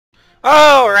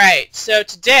Alright, so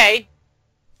today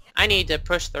I need to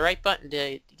push the right button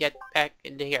to get back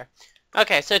into here.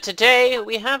 Okay, so today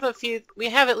we have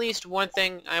at least one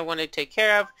thing I want to take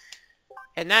care of,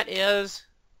 and that is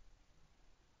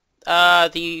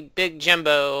the Big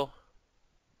Jimbo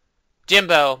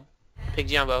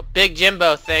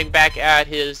thing back at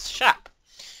his shop.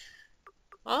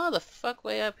 All the fuck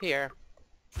way up here.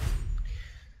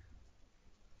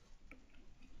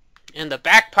 In the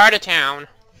back part of town.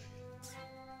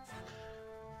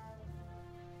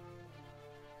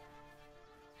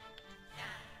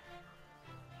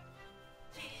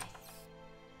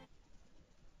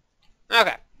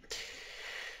 Okay.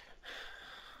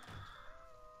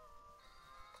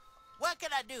 What can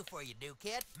I do for you, new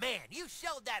kid? Man, you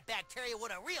showed that bacteria what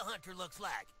a real hunter looks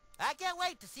like. I can't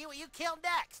wait to see what you kill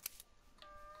next.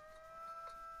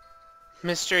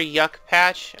 Mr. Yuck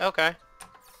Patch? Okay.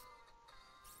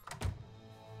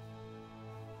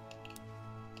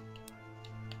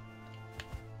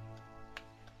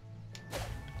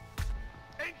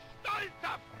 In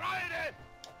stolzer Freude!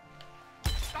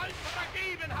 Stolzer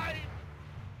Ergebenheit!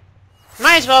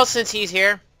 Might as well since he's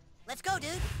here. Let's go, dude.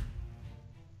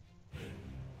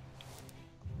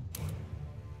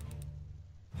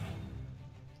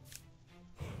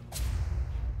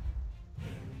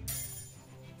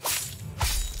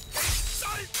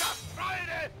 Stolzer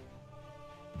Freude!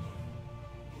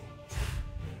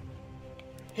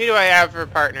 Who do I have for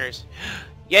partners?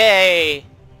 Yay!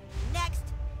 Next.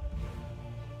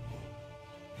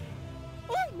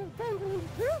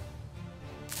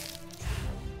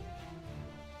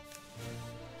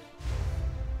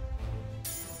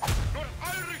 Durch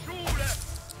eure Schule!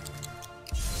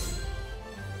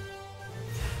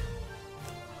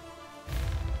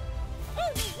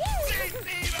 Seht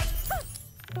eben!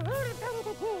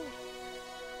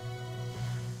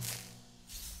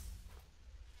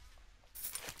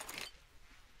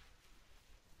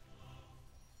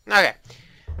 Okay.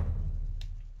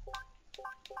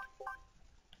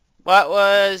 What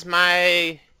was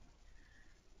my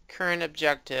current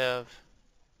objective?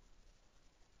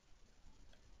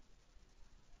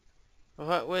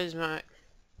 What was my...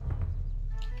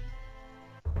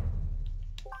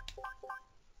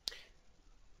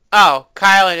 Oh,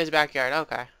 Kyle in his backyard.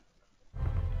 Okay.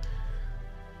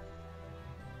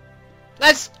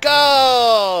 Let's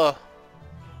go!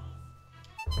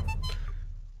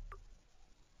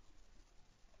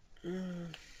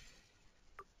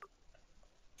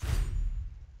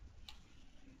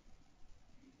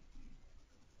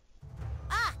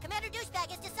 Commander Douchebag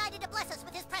has decided to bless us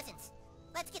with his presence.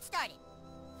 Let's get started.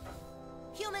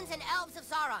 Humans and elves of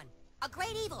Zaron, a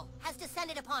great evil has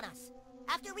descended upon us.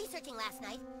 After researching last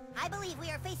night, I believe we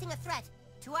are facing a threat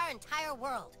to our entire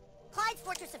world. Clyde's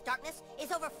Fortress of Darkness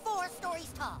is over 4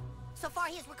 stories tall. So far,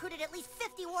 he has recruited at least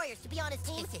 50 warriors to be on his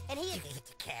team, and he is...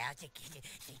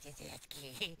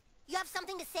 You have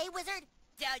something to say, Wizard?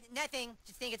 Nothing.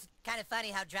 Just think it's kind of funny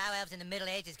how drow elves in the Middle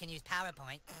Ages can use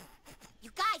PowerPoint.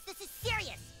 You guys, this is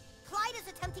serious! Clyde is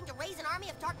attempting to raise an army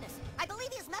of darkness. I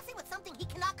believe he is messing with something he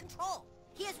cannot control.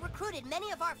 He has recruited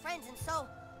many of our friends, and so...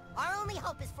 our only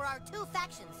hope is for our 2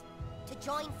 factions to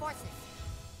join forces.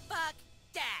 Fuck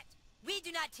that! We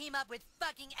do not team up with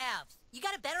fucking elves. You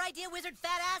got a better idea, wizard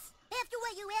fat ass? After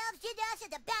what you elves did to us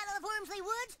at the Battle of Wormsley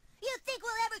Woods, you think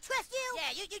we'll ever trust you?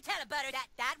 Yeah, you tell it, Butter.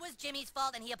 That was Jimmy's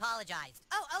fault and he apologized.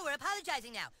 Oh, we're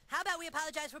apologizing now. How about we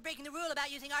apologize for breaking the rule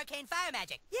about using arcane fire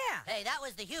magic? Yeah. Hey, that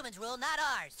was the humans' rule, not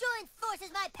ours. Join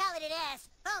forces, my paladin ass.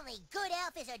 Only good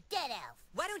elf is a dead elf.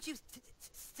 Why don't you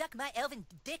suck my elven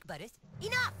dick, Butters?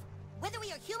 Enough! Whether we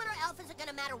are human or elf isn't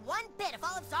gonna matter one bit if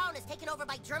all of Zaron is taken over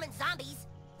by German zombies.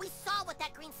 We saw what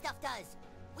that green stuff does.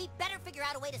 We better figure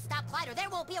out a way to stop Clyde or there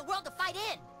won't be a world to fight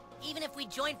in. Even if we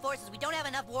join forces, we don't have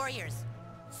enough warriors.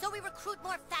 So we recruit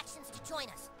more factions to join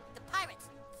us. The Pirates,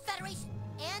 Federation,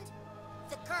 and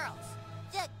the girls.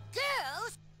 The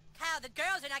girls? Kyle, the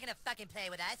girls are not gonna fucking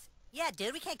play with us. Yeah,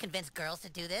 dude, we can't convince girls to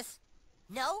do this.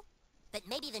 No, but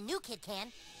maybe the new kid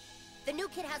can. The new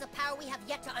kid has a power we have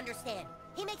yet to understand.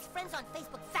 He makes friends on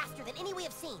Facebook faster than any we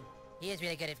have seen. He is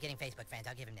really good at getting Facebook friends,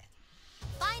 I'll give him that.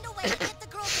 Find a way to get the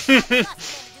girls to fight with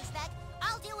us, Commander Douchebag.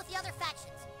 I'll deal with the other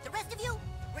factions. The rest of you,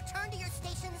 return to your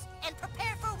stations and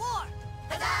prepare for war.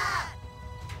 Huzzah!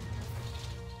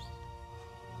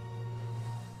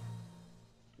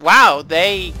 Wow,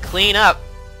 they clean up.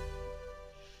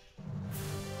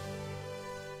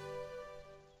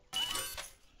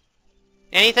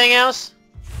 Anything else?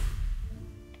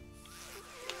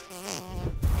 That is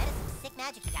some sick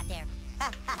magic you got there.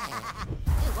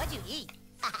 Dude, what'd you eat?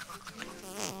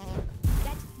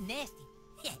 That's nasty.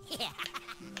 Yeah.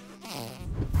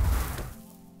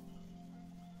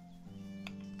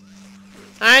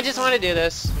 I just want to do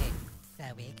this. So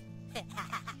weak. I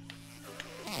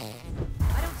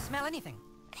don't smell anything.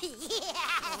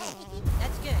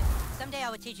 That's good. Someday I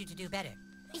will teach you to do better.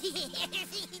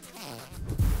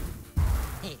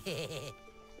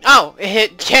 Oh, it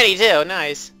hit Kenny too.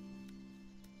 Nice.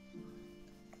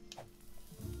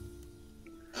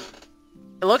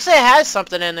 It looks like it has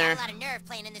something in there. Got a lot of nerve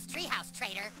playing in this treehouse,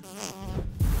 traitor.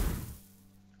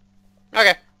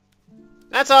 Okay.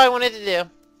 That's all I wanted to do.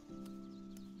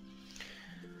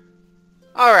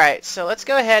 Alright, so let's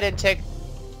go ahead and take...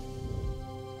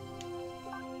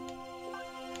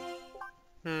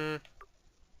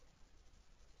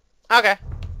 Okay.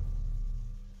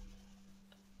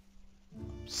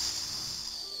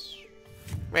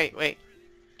 Wait.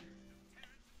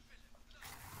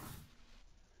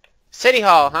 City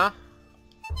Hall, huh?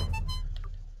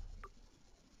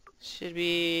 Should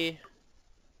be...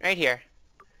 right here.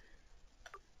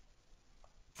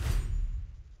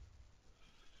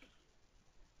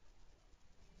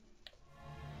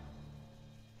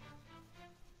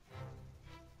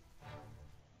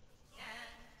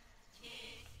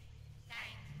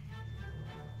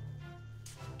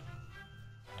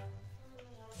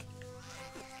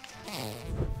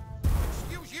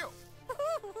 Excuse you.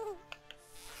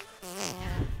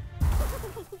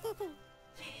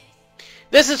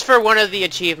 This is for one of the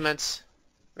achievements.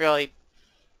 Really.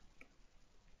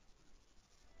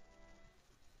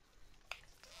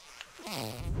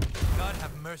 God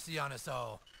have mercy on us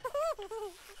all.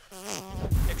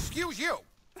 Excuse you.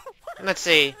 Let's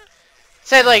see.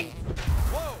 Said like...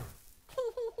 Whoa.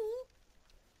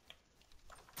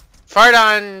 fart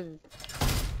on...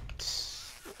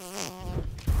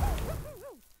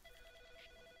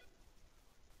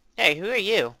 Hey, who are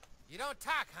you? You don't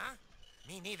talk, huh?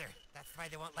 Me neither. That's why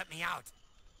they won't let me out.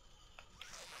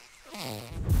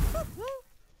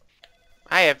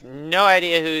 I have no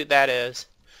idea who that is.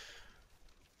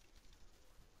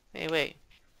 Hey, wait.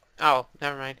 Oh,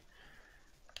 never mind.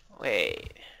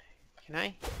 Wait. Can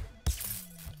I?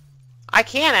 I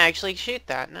can actually shoot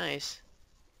that. Nice.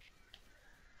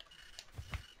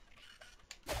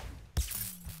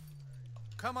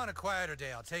 Come on a quieter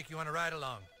day. I'll take you on a ride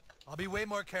along. I'll be way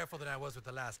more careful than I was with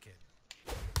the last kid.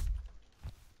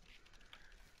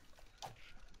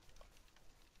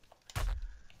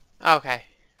 Okay.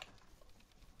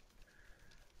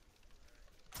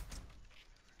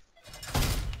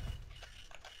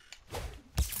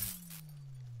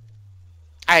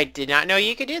 I did not know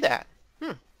you could do that.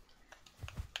 The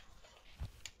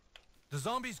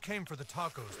zombies came for the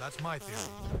tacos. That's my theory.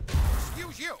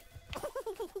 Excuse you.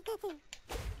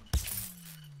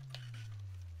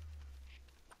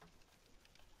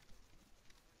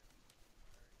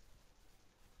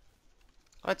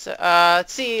 Let's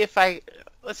see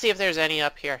if there's any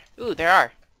up here. Ooh, there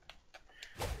are.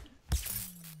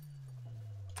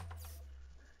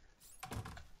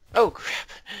 Oh crap.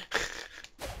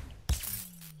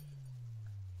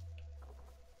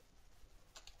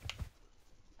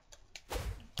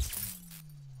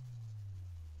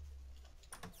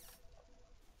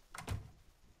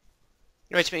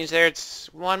 Which means there's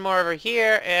one more over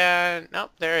here, and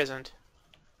nope, there isn't.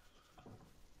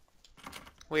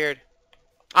 Weird.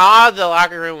 Ah, the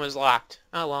locker room was locked.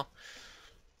 Oh well.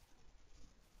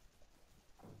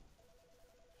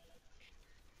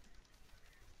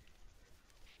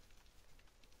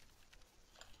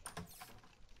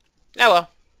 Oh well.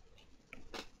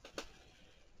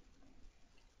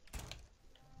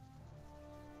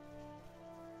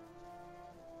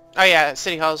 Oh yeah,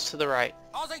 City Hall's to the right.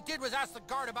 All I did was ask the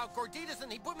guard about Gorditas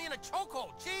and he put me in a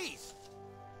chokehold. Jeez.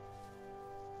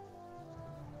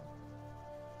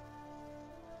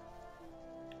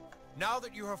 Now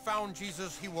that you have found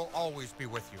Jesus, he will always be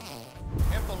with you.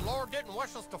 If the Lord didn't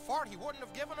wish us to fart, he wouldn't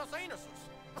have given us anuses.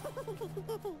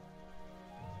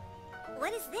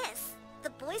 What is this? The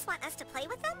boys want us to play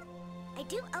with them? I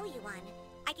do owe you one.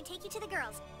 I can take you to the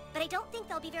girls, but I don't think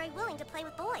they'll be very willing to play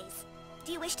with boys.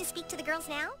 Do you wish to speak to the girls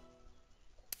now?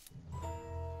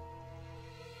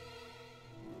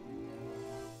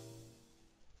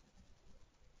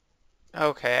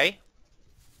 Okay.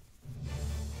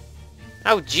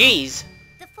 Oh, jeez.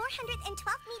 The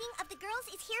 412th meeting of the girls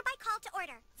is hereby called to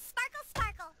order. Sparkle,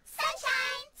 sparkle.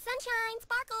 Sunshine! Sunshine,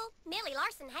 sparkle. Millie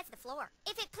Larson has the floor.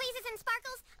 If it pleases and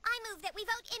sparkles, I move that we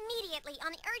vote immediately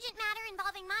on the urgent matter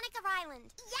involving Monica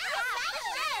Ryland.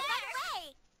 Yes! Right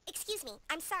away! Excuse me,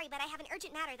 I'm sorry, but I have an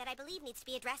urgent matter that I believe needs to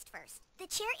be addressed first. The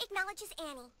chair acknowledges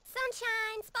Annie.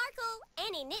 Sunshine, sparkle.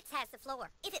 Annie Nitz has the floor.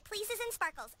 If it pleases and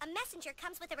sparkles, a messenger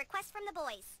comes with a request from the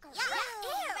boys. Yeah.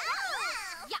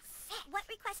 Yes. What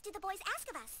request do the boys ask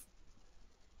of us?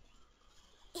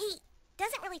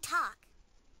 doesn't really talk.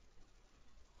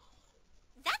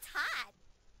 That's hot.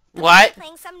 What? We're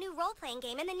playing some new role-playing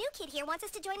game, and the new kid here wants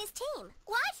us to join his team.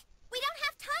 What? We don't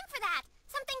have time for that.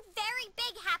 Something very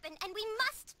big happened, and we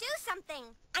must do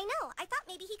something. I know. I thought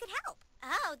maybe he could help.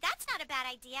 Oh, that's not a bad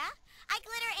idea. I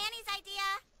glitter Annie's idea.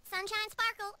 Sunshine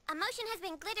Sparkle, a motion has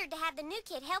been glittered to have the new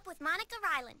kid help with Monica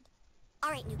Ryland.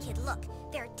 All right, new kid, look.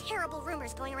 There are terrible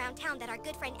rumors going around town that our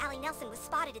good friend Allie Nelson was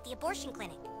spotted at the abortion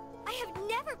clinic. I have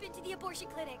never been to the abortion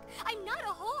clinic. I'm not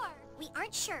a whore. We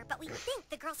aren't sure, but we think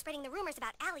the girl spreading the rumors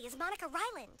about Allie is Monica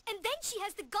Ryland. And then she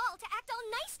has the gall to act all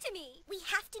nice to me. We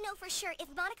have to know for sure if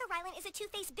Monica Ryland is a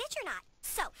two-faced bitch or not.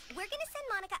 So, we're gonna send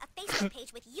Monica a Facebook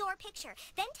page with your picture.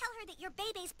 Then tell her that you're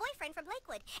Bebe's boyfriend from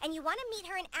Lakewood, and you want to meet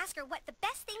her and ask her what the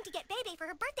best thing to get Bebe for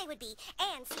her birthday would be,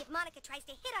 and see if Monica tries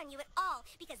to hit on you at all,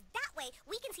 because that way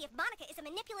we can see if Monica is a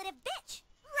manipulative bitch.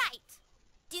 Right.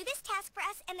 Do this task for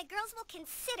us, and the girls will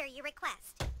consider your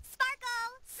request.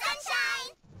 Sparkle!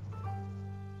 Sunshine!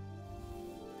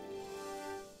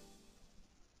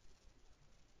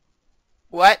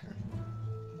 What?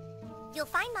 You'll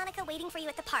find Monica waiting for you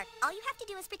at the park. All you have to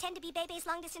do is pretend to be Bebe's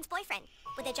long-distance boyfriend.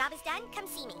 When the job is done, come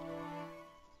see me.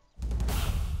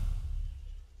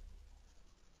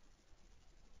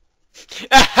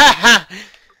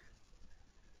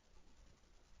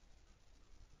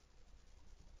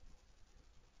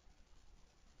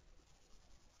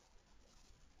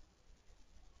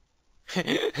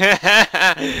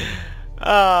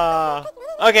 Oh.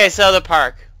 Okay, so the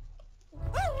park.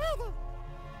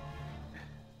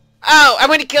 Oh, I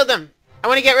want to kill them. I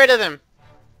want to get rid of them.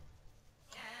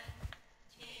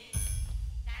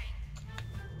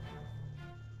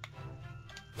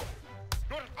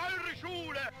 Durch eure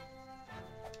Schule!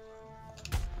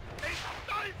 Ich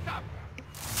stolz ab!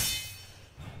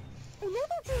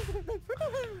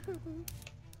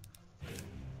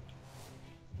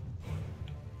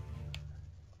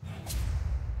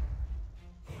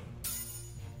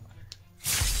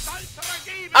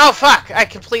 Oh, fuck!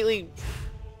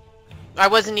 I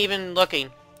wasn't even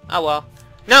looking. Oh, well.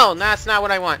 No, that's not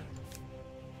what I want.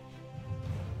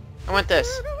 I want this.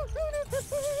 Durch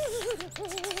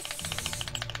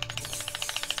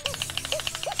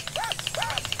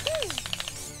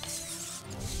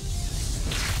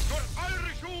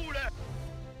eure Schule!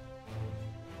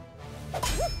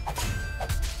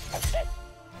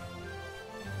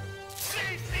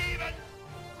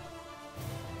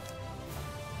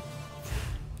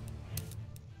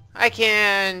 I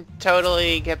can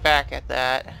totally get back at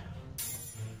that.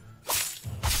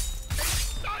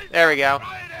 There we go.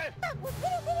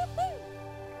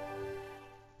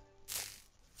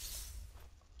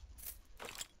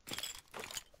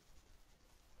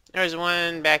 There's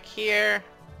one back here.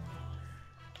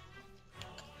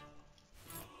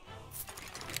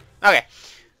 Okay.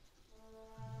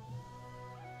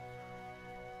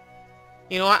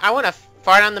 You know what? I want to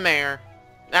fart on the mayor.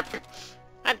 That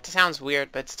sounds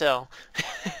weird, but still.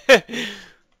 That's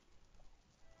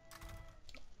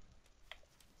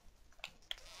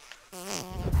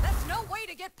no way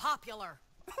to get popular.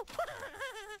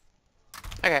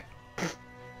 Okay.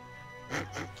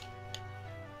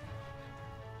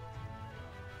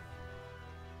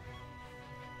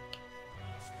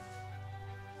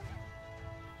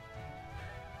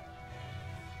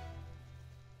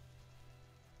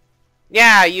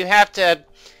 Yeah, you have to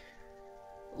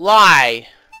lie.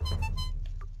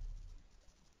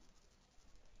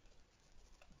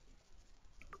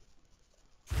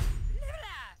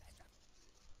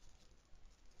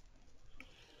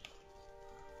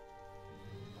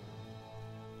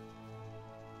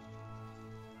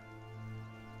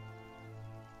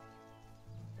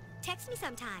 Text me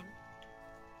sometime.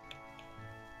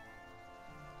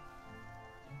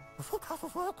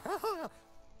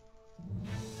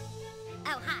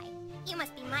 Oh, hi. You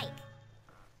must be Mike.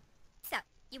 So,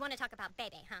 you want to talk about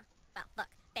Bebe, huh? Well, look,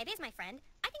 Bebe's my friend.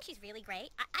 I think she's really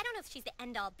great. I don't know if she's the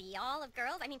end-all, be-all of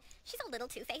girls. I mean, she's a little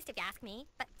two-faced if you ask me.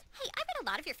 But, hey, I read a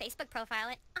lot of your Facebook profile,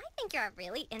 and I think you're a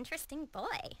really interesting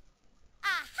boy.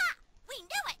 Aha! We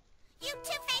knew it! You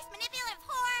two-faced manipulative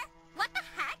whore! What the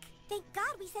heck? Thank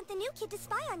God we sent the new kid to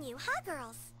spy on you, huh,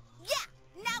 girls? Yeah!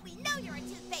 Now we know you're a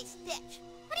two-faced bitch!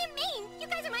 What do you mean? You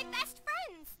guys are my best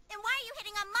friends! Then why are you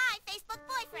hitting on my Facebook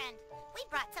boyfriend? We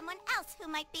brought someone else who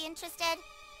might be interested.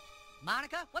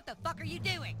 Monica, what the fuck are you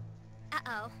doing?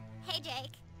 Uh-oh. Hey,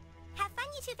 Jake. Have fun,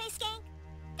 you two-faced skank.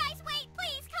 Guys, wait!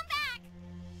 Please, come back!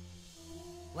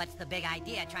 What's the big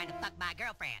idea trying to fuck my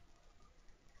girlfriend?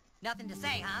 Nothing to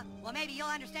say, huh? Well, maybe you'll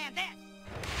understand this.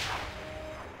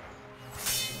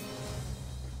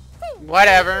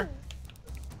 Whatever.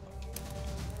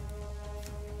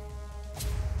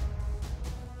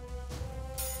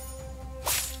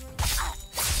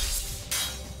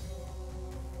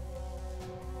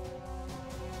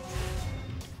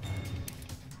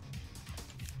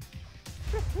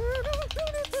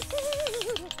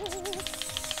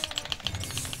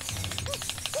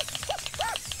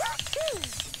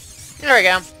 There we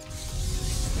go.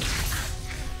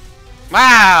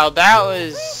 Wow, that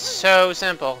was so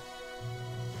simple.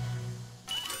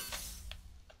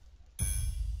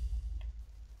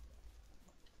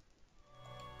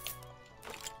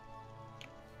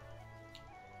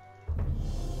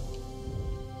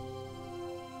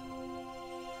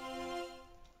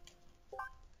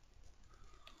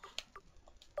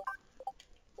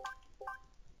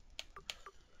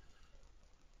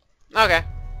 Okay.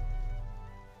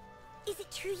 Is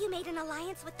it true you made an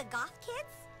alliance with the Goth kids?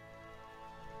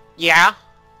 Yeah.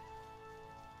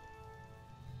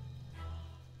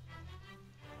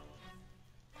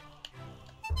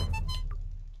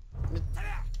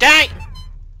 Dang!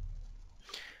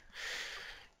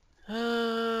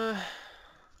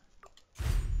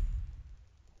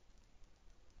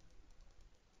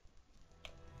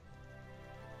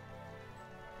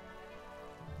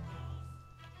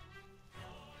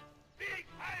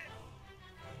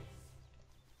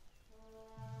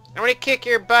 I'm gonna kick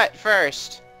your butt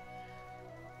first.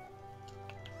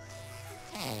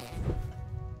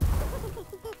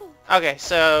 Okay,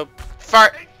 so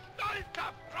fart.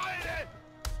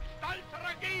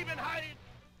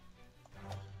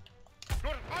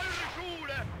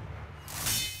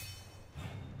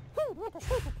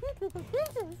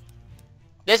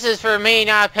 This is for me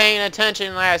not paying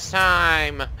attention last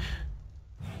time.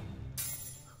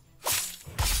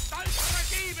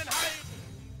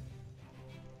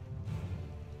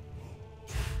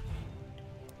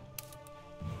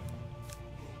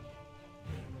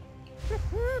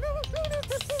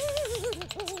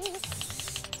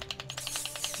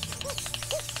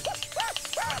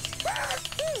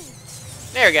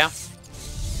 There we go.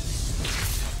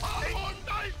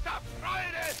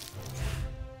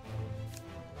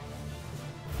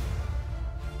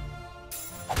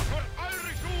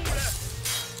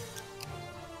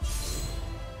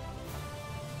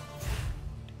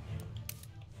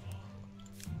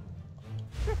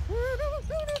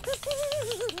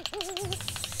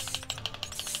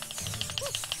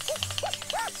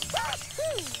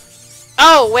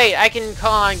 Oh wait, I can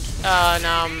call on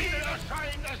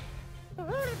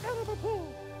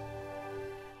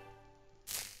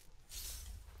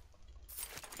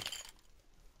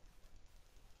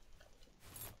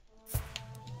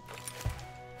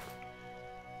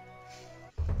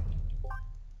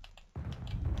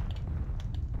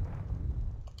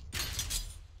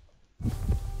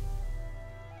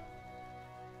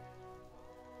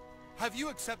Have you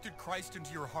accepted Christ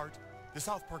into your heart? The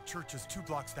South Park Church is 2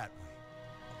 blocks that way.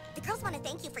 The girls want to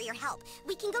thank you for your help.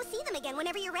 We can go see them again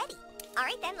whenever you're ready. All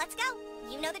right then, let's go.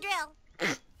 You know the drill.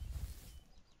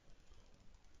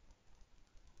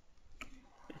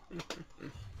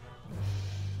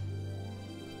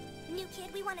 New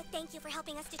kid, we want to thank you for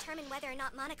helping us determine whether or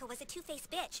not Monica was a two-faced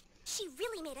bitch. She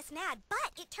really made us mad,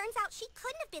 but it turns out she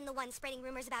couldn't have been the one spreading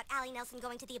rumors about Allie Nelson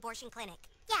going to the abortion clinic.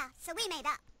 Yeah, so we made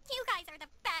up. You guys are the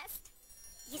best.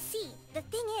 You see, the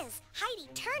thing is, Heidi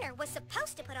Turner was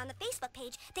supposed to put on the Facebook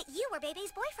page that you were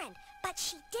Bebe's boyfriend, but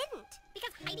she didn't.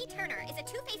 Because Heidi Turner is a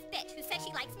two-faced bitch who says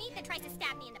she likes me, then tries to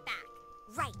stab me in the back.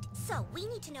 Right, so we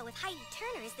need to know if Heidi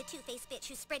Turner is the two-faced bitch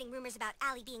who's spreading rumors about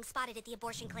Allie being spotted at the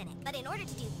abortion clinic. But in order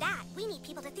to do that, we need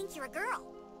people to think you're a girl.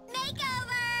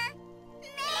 Makeover!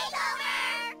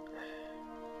 Makeover!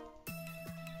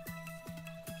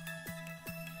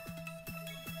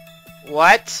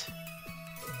 what?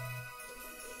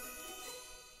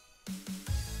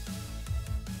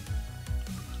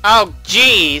 Oh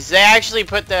jeez, they actually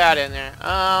put that in there. You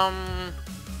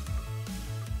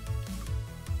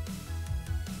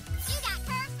got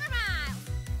curves for miles.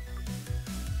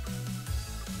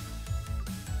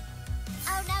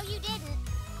 Oh, no, you didn't.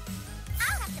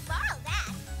 I'll have to borrow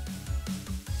that.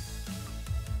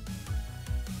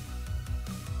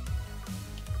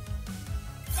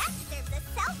 That deserves a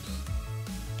selfie.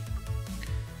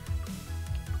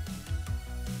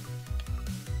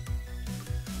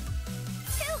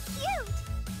 Too cute.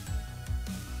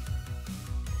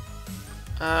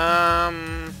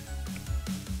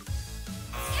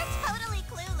 You're totally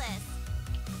clueless.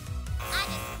 I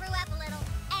just screw up a little,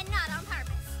 and not on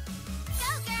purpose. Go,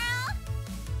 girl!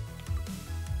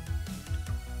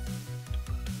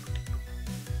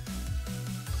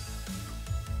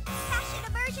 Fashion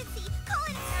emergency. Call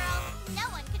an Girl, no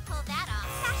one could pull that off.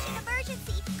 Fashion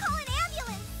emergency. Call an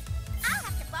ambulance. I'll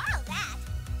have to borrow that.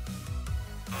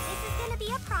 This is gonna be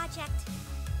a project.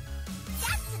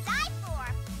 That's to die for.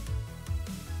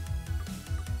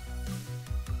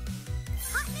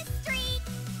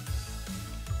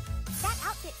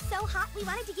 so hot we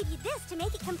wanted to give you this to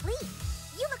make it complete.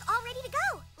 You look all ready to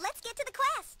go. Let's get to the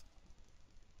quest.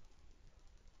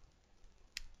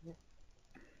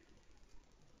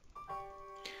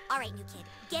 All right, new kid.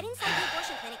 Get inside the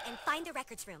abortion clinic and find the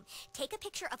records room. Take a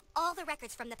picture of all the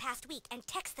records from the past week and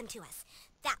text them to us.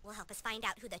 That will help us find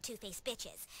out who the two-faced bitch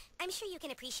is. I'm sure you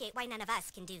can appreciate why none of us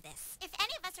can do this. If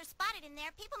any of us are spotted in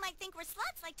there, people might think we're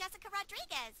sluts like Jessica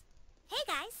Rodriguez. Hey,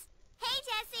 guys. Hey,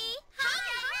 Jessie.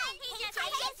 Hi. Hey, Jessie.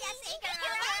 Hey, Jessie.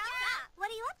 What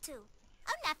are you up to?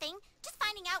 Oh, nothing. Just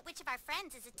finding out which of our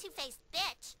friends is a two-faced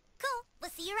bitch. Cool.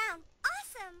 We'll see you around.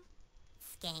 Awesome.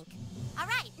 Skank. All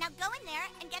right, now go in there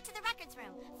and get to the records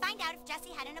room. Find out if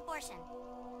Jessie had an abortion.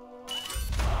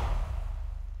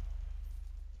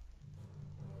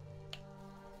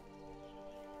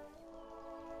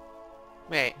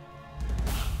 Wait.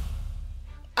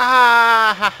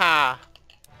 Ah ha ha.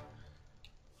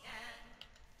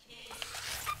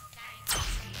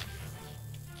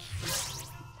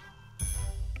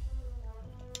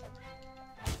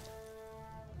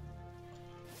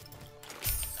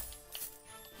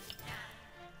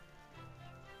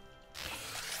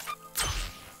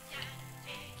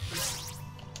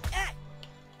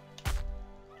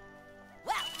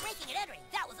 Well, breaking and entering,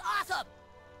 that was awesome!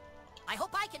 I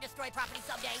hope I can destroy property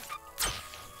someday.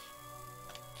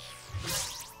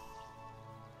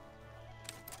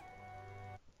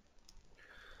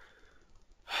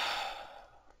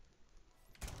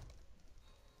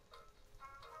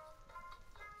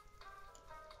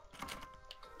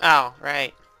 Oh,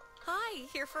 right. Hi,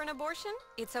 here for an abortion?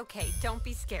 It's okay, don't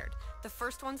be scared. The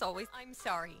first one's always... I'm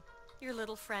sorry. Your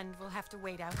little friend will have to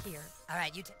wait out here. All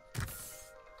right, you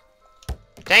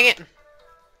Dang it.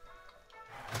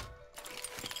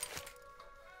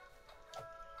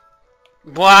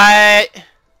 What?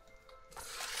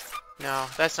 No,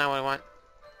 that's not what I want.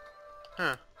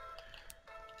 Huh.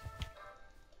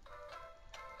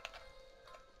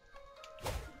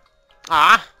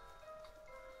 Ah.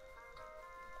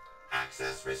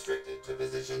 Access restricted to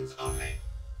physicians only.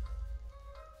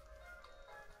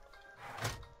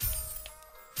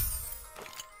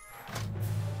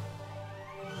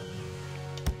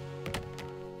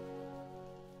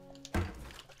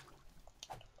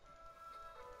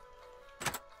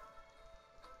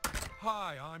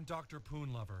 Hi, I'm Dr.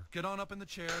 Poon Lover. Get on up in the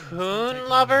chair. And Poon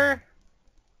Lover?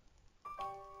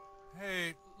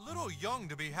 Hey, little young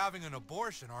to be having an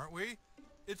abortion, aren't we?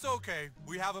 It's okay.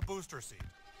 We have a booster seat.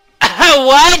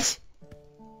 What?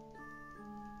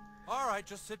 All right,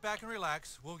 just sit back and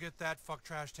relax. We'll get that fuck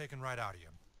trash taken right out of you.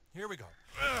 Here we go.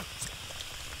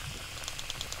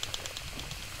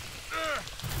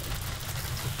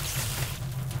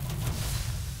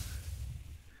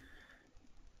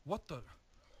 What the?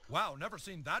 Wow, never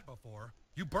seen that before.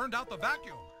 You burned out the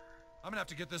vacuum. I'm gonna have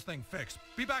to get this thing fixed.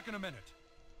 Be back in a minute.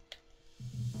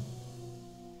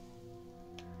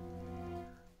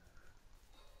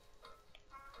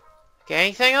 Okay,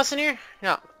 anything else in here?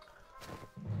 No.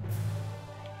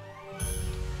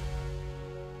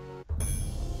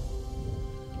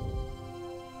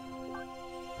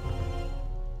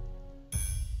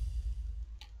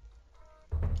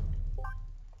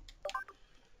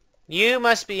 You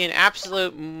must be an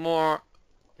absolute more...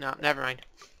 No, never mind.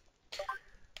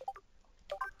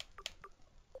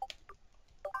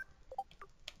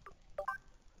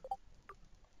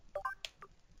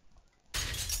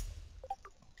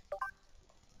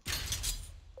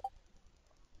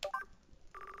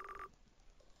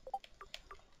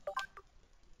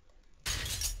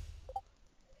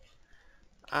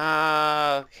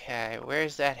 Okay,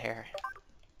 where's that hair?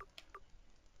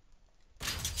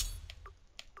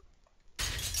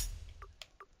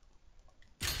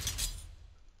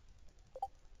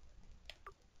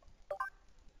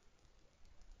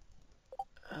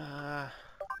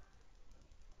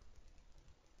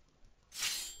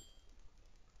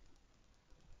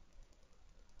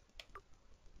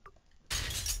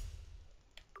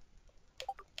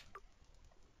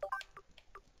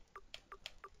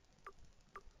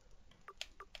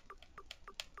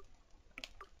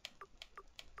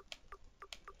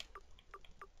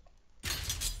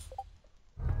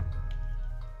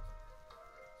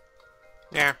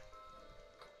 There.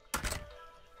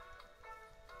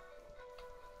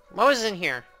 What was in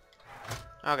here?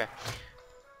 Okay.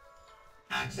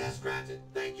 Access granted.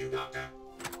 Thank you, Doctor.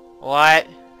 What?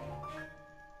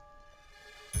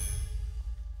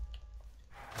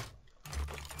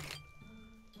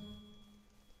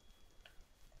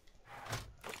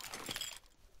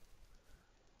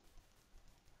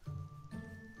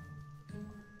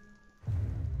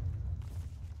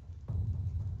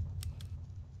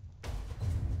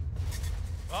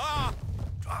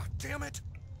 damn it!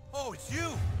 Oh, it's you!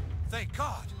 Thank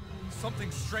God!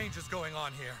 Something strange is going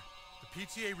on here. The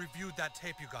PTA reviewed that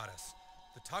tape you got us.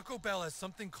 The Taco Bell has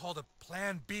something called a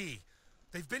Plan B.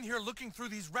 They've been here looking through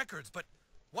these records, but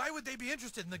why would they be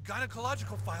interested in the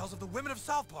gynecological files of the women of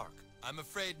South Park? I'm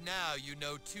afraid now you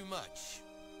know too much.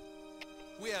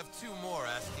 We have 2 more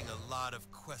asking a lot of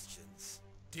questions.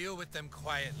 Deal with them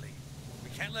quietly. We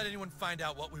can't let anyone find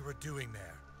out what we were doing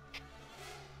there.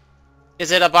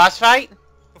 Is it a boss fight?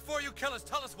 Before you kill us,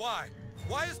 tell us why.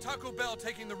 Why is Taco Bell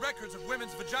taking the records of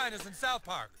women's vaginas in South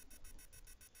Park?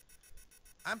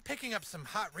 I'm picking up some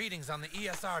hot readings on the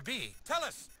ESRB. Tell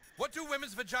us, what do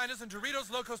women's vaginas and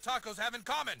Doritos Locos Tacos have in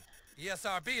common?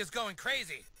 ESRB is going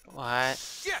crazy. What?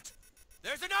 Shit!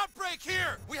 There's an outbreak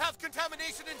here! We have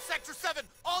contamination in Sector 7!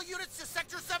 All units to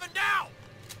Sector 7 now!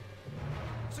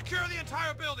 Secure the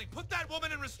entire building! Put that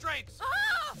woman in restraints!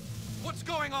 Ah! What's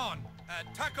going on?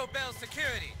 Taco Bell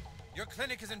security. Your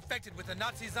clinic is infected with the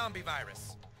Nazi zombie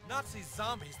virus. Nazi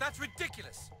zombies? That's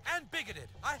ridiculous! And bigoted!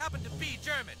 I happen to be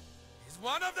German. Is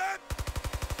one of them?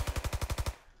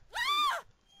 Ah!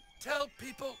 Tell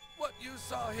people what you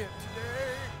saw here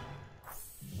today.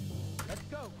 Let's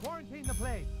go. Quarantine the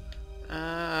place.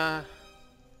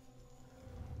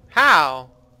 How?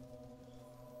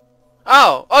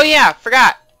 Oh yeah,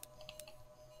 forgot.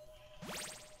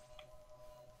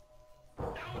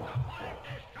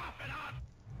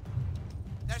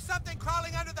 There's something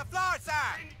crawling under the floor, sir!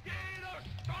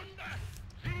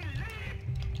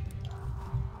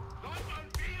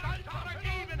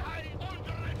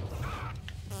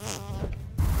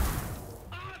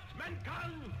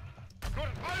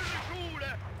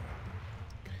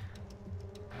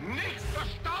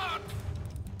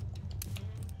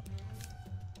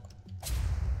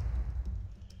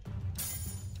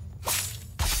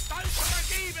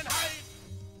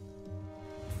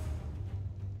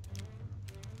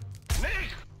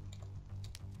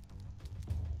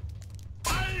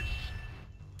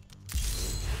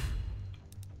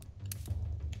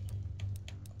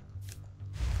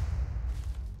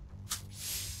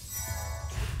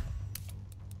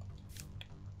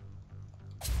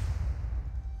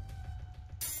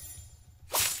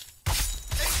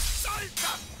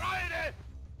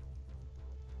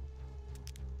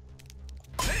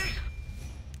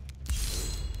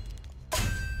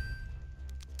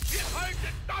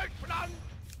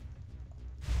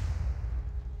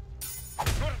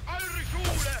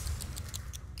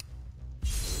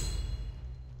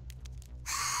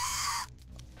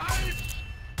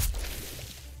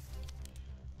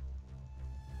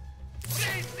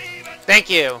 Thank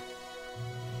you.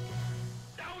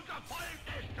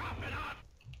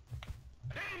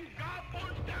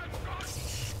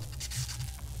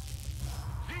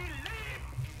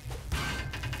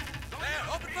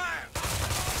 Open fire!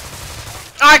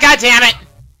 Oh, God damn it!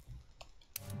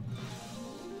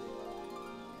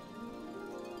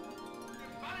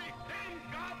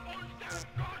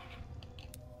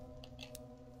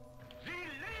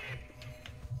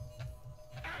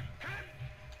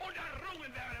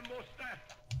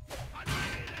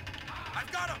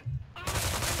 I've got him!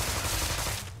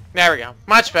 There we go.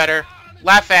 Much better.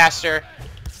 Laugh faster.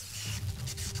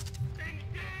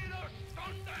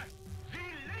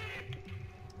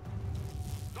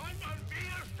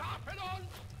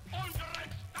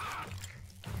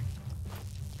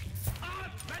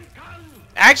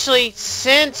 Actually,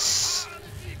 since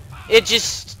it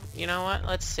just... You know what?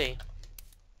 Let's see.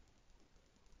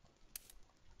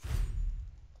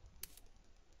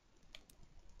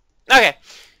 Okay.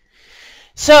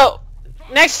 So,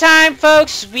 next time,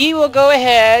 folks, we will go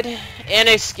ahead and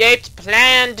escape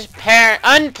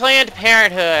unplanned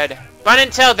parenthood. But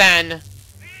until then,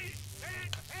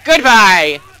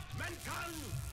 goodbye!